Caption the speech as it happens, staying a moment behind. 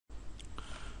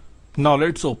Now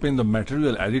let's open the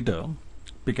material editor,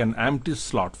 pick an empty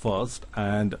slot first,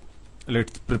 and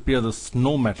let's prepare the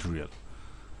snow material.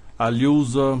 I'll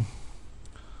use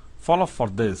fall off for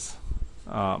this.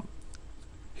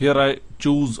 Here I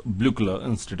choose blue color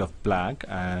instead of black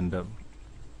and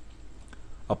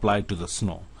apply it to the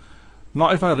snow.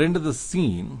 Now if I render the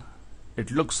scene,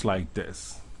 it looks like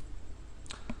this.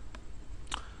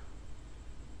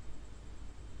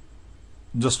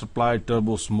 Just apply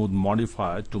turbo smooth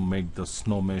modifier to make the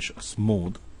snow mesh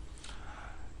smooth.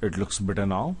 It looks better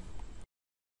now.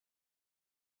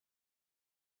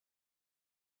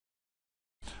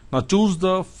 Now choose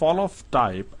the fall off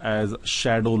type as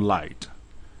shadow light.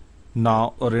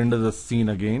 Now render the scene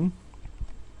again.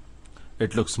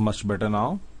 It looks much better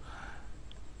now.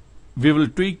 We will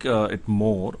tweak it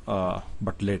more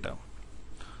but later.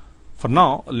 For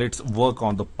now, let's work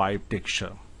on the pipe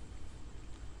texture.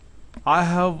 I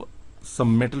have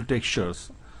some metal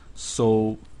textures,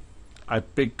 so I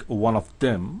pick one of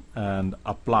them and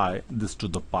apply this to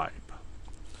the pipe.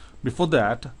 Before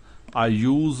that, I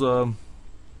use a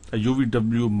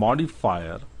UVW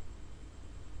modifier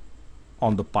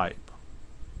on the pipe.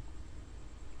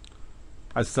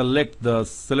 I select the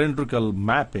cylindrical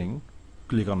mapping,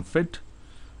 click on fit,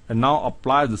 and now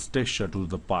apply this texture to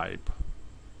the pipe.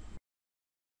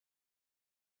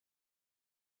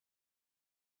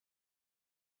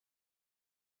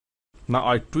 Now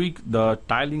I tweak the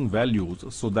tiling values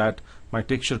so that my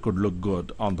texture could look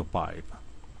good on the pipe.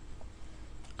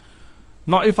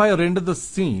 Now if I render the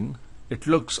scene, it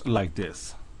looks like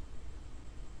this.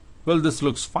 Well, this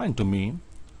looks fine to me.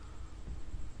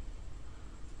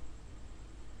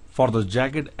 For the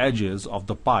jagged edges of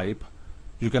the pipe,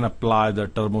 you can apply the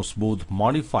turbo smooth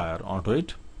modifier onto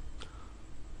it.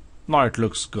 Now it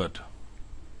looks good.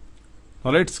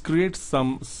 Now let's create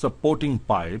some supporting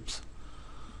pipes.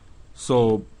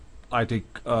 So I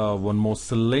take one more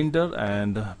cylinder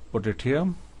and put it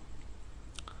here,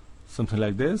 something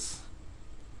like this.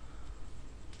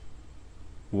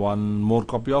 One more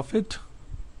copy of it,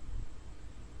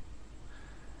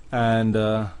 and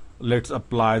let's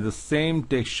apply the same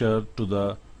texture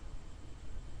to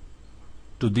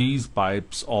these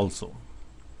pipes also.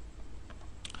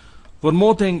 One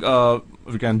more thing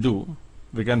we can do,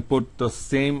 we can put the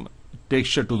same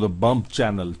texture to the bump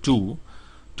channel too,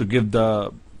 to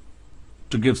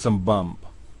give some bump.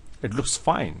 It looks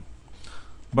fine,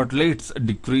 but let's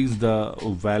decrease the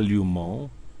value more.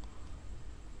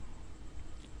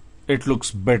 It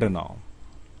looks better now.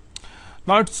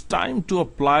 Now it's time to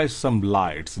apply some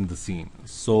lights in the scene.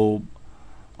 So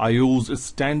I use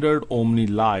standard Omni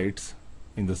lights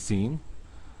in the scene.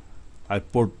 I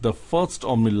put the first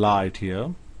Omni light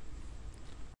here.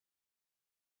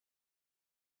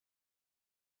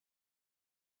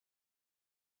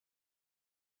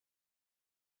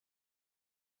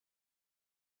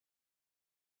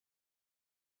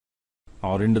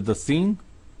 Now render the scene.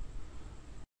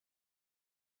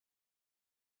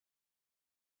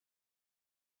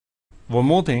 One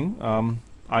more thing,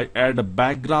 I add a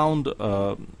background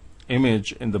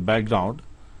image in the background.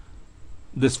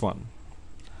 This one.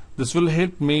 This will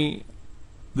help me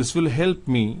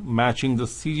matching the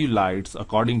CG lights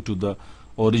according to the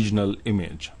original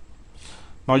image.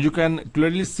 Now you can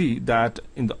clearly see that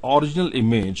in the original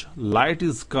image, light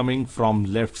is coming from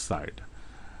left side.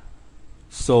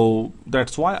 So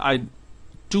that's why I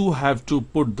too have to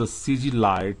put the CG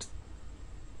light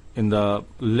in the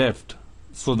left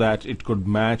so that it could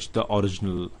match the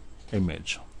original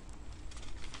image.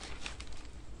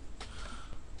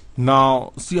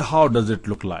 Now see how does it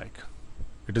look like.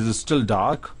 It is still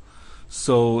dark,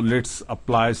 so let's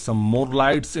apply some more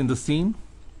lights in the scene.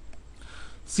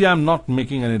 See, I'm not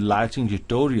making any lighting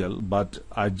tutorial, but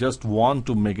I just want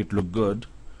to make it look good.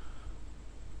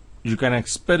 You can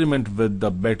experiment with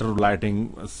the better lighting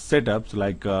setups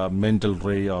like mental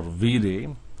ray or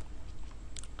V-ray.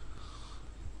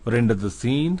 Render the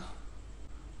scene.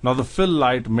 Now the fill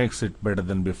light makes it better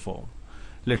than before.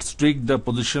 Let's tweak the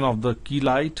position of the key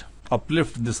light.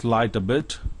 Uplift this light a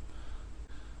bit.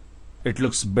 It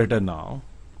looks better now,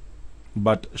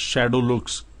 but shadow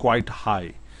looks quite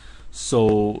high.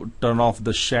 So turn off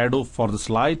the shadow for this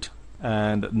light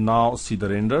and now see the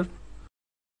render.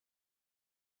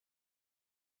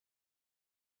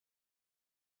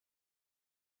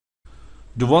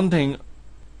 Do one thing,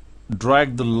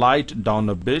 drag the light down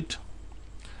a bit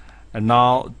and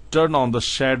now turn on the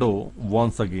shadow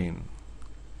once again.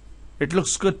 It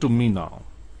looks good to me now.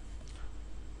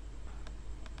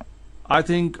 I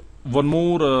think one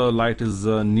more light is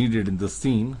needed in the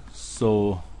scene,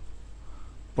 so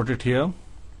put it here.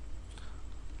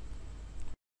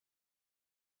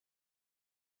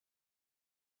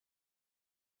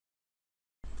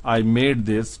 I made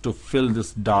this to fill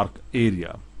this dark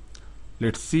area.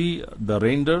 Let's see the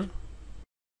render.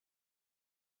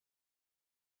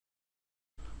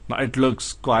 Now it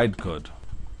looks quite good.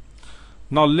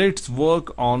 Now let's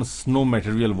work on snow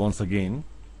material once again.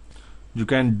 You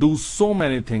can do so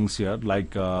many things here,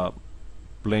 like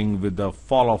playing with the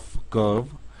fall off curve.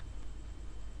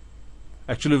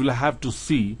 Actually, we'll have to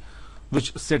see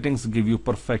which settings give you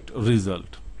perfect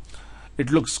result. It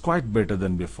looks quite better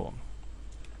than before.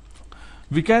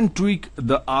 We can tweak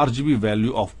the RGB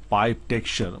value of pipe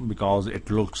texture because it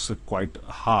looks quite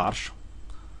harsh.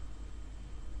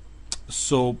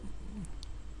 So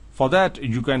for that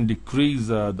you can decrease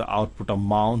the output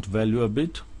amount value a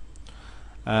bit,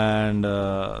 and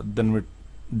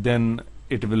then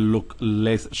it will look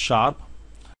less sharp.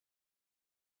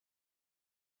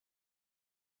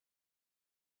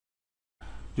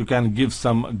 You can give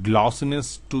some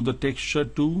glossiness to the texture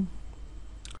too.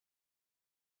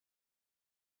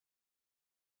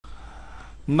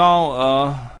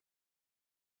 Now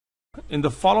in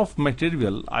the fall of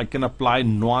material, I can apply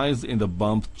noise in the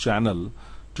bump channel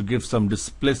to give some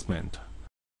displacement.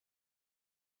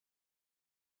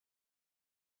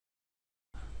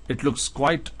 It looks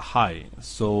quite high,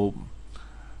 so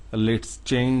let's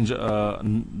change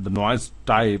the noise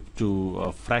type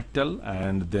to fractal,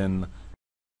 and then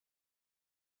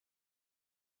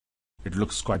it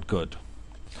looks quite good.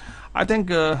 I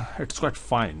think it's quite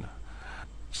fine.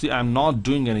 See, I'm not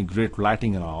doing any great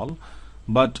lighting and all,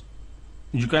 but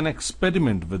you can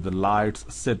experiment with the lights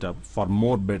setup for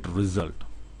more better result.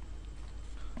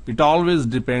 It always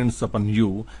depends upon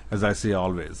you, as I say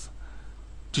always.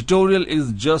 Tutorial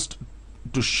is just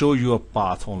to show you a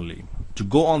path only. To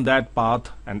go on that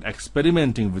path and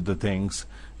experimenting with the things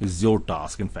is your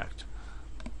task, in fact.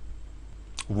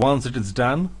 Once it is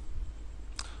done,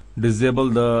 disable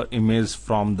the image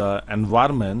from the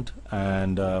environment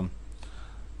and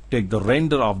take the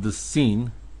render of this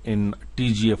scene in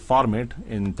TGA format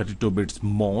in 32 bits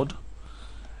mode,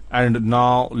 and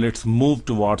now let's move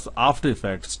towards After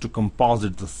Effects to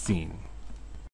composite the scene.